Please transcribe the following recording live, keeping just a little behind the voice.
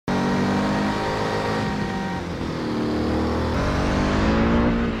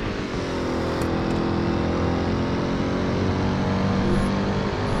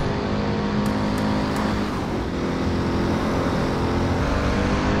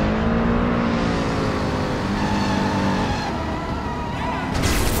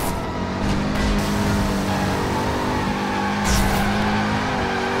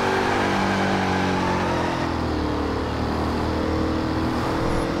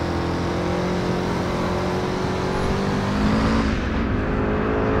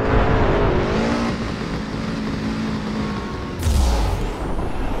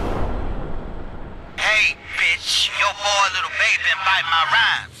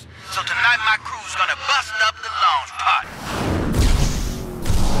So tonight my crew's gonna bust up the launch party.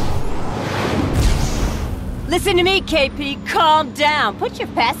 Listen to me, KP. Calm down. Put your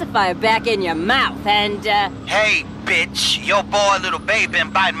pacifier back in your mouth and, Hey, bitch. Your boy Little Babe been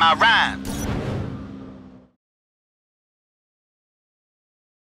biting my rhymes.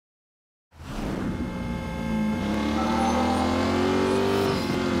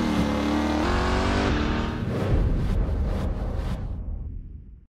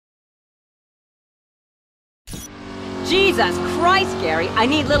 Jesus Christ, Gary. I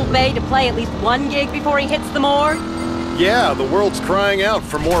need Little Bay to play at least one gig before he hits the morgue. Yeah, the world's crying out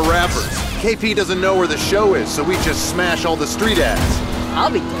for more rappers. KP doesn't know where the show is, so we just smash all the street ads.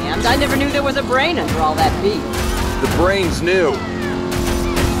 I'll be damned. I never knew there was a brain under all that beef. The brain's new.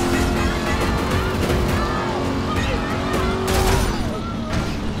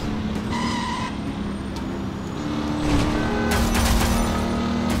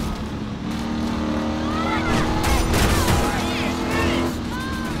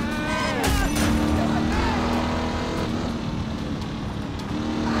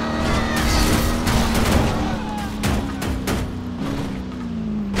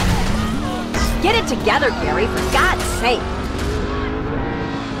 Get it together, Gary, for God's sake.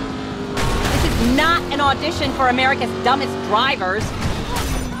 This is not an audition for America's Dumbest Drivers.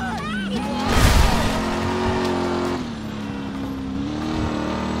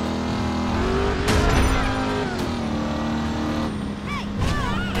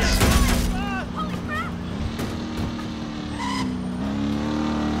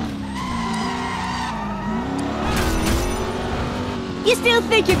 You still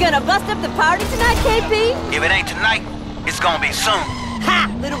think you're gonna bust up the party tonight, KP? If it ain't tonight, it's gonna be soon. Ha!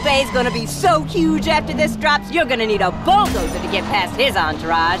 Little Bay's gonna be so huge after this drops, you're gonna need a bulldozer to get past his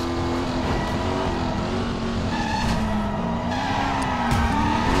entourage.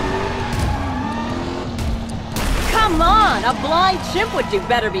 Come on! A blind chimp would do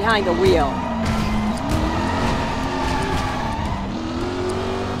better behind the wheel.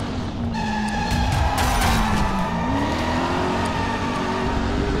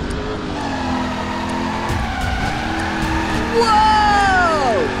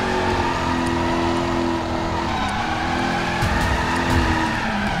 Whoa!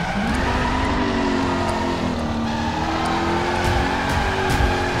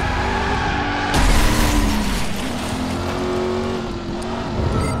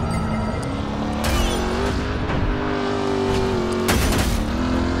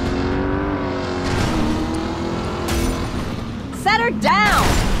 Set her down!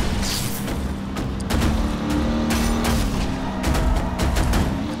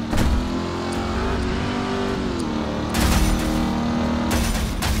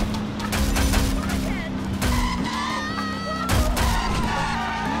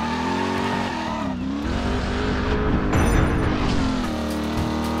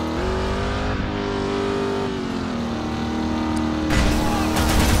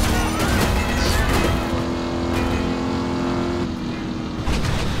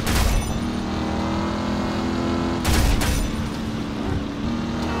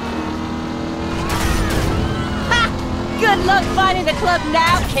 Good luck finding the club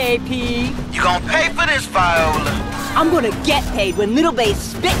now, KP. You gonna pay for this, Viola? I'm gonna get paid when Little Bay's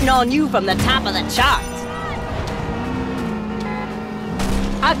spitting on you from the top of the charts.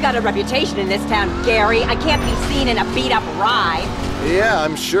 I've got a reputation in this town, Gary. I can't be seen in a beat-up ride. Yeah,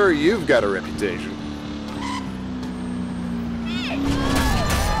 I'm sure you've got a reputation.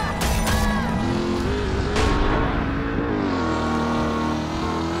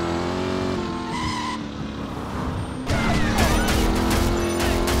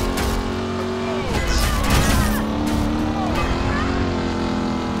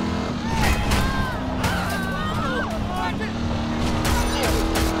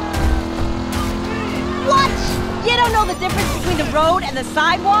 You don't know the difference between the road and the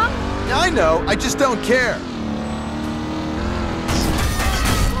sidewalk? I know, I just don't care.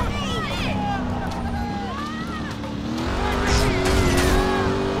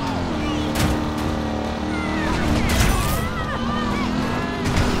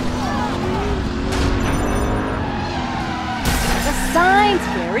 The signs,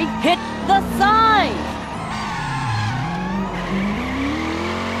 Gary. Hit the signs.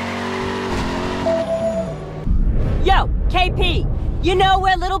 Yo, KP, you know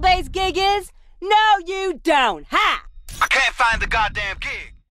where Little Bay's gig is? No, you don't. Ha! I can't find the goddamn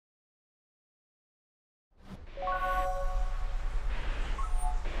gig.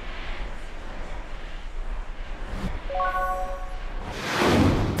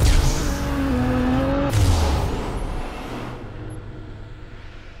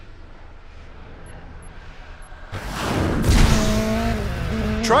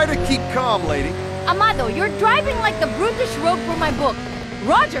 Try to keep calm, lady. Amado, you're driving like the brutish rogue from my book.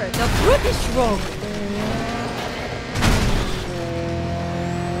 Roger, the brutish rogue.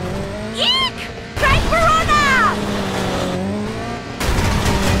 Eek! Craig Verona!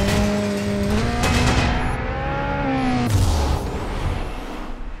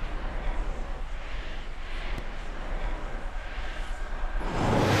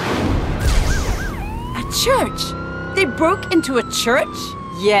 A church? They broke into a church?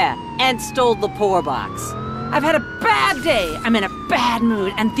 Yeah, and stole the poor box. I've had a bad day. I'm in a bad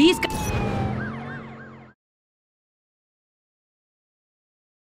mood, and these guys...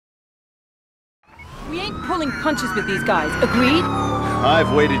 We ain't pulling punches with these guys, agreed?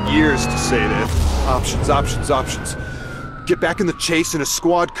 I've waited years to say this. Options, options, options. Get back in the chase in a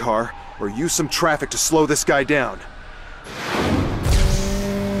squad car, or use some traffic to slow this guy down.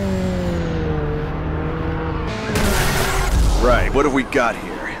 Right, what have we got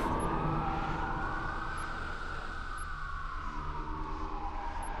here?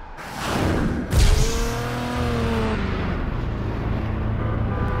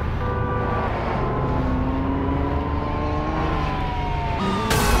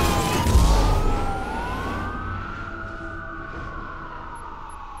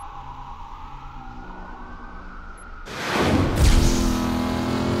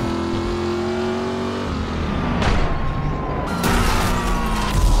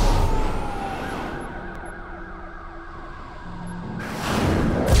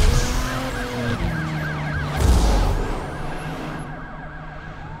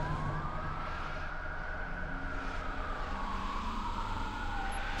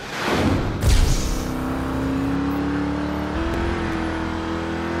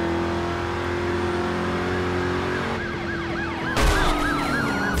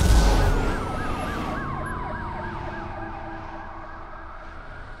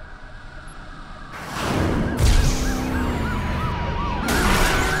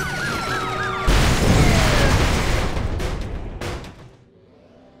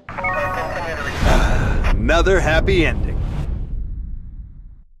 Another happy ending.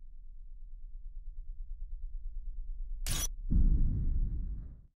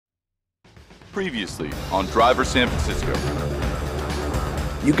 Previously on Driver San Francisco.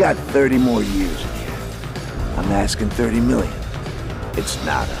 You got 30 more years in you. I'm asking 30 million. It's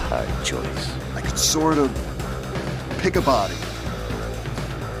not a hard choice. I could sort of pick a body.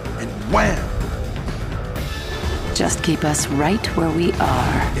 And wham! Just keep us right where we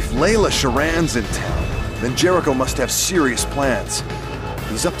are. If Layla Sharan's in town, then Jericho must have serious plans.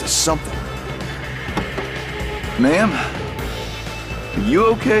 He's up to something. Ma'am? Are you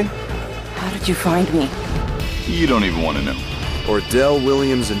okay? How did you find me? You don't even want to know. Ordell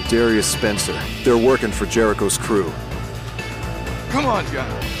Williams and Darius Spencer. They're working for Jericho's crew. Come on, John.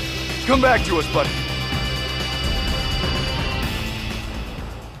 Come back to us, buddy.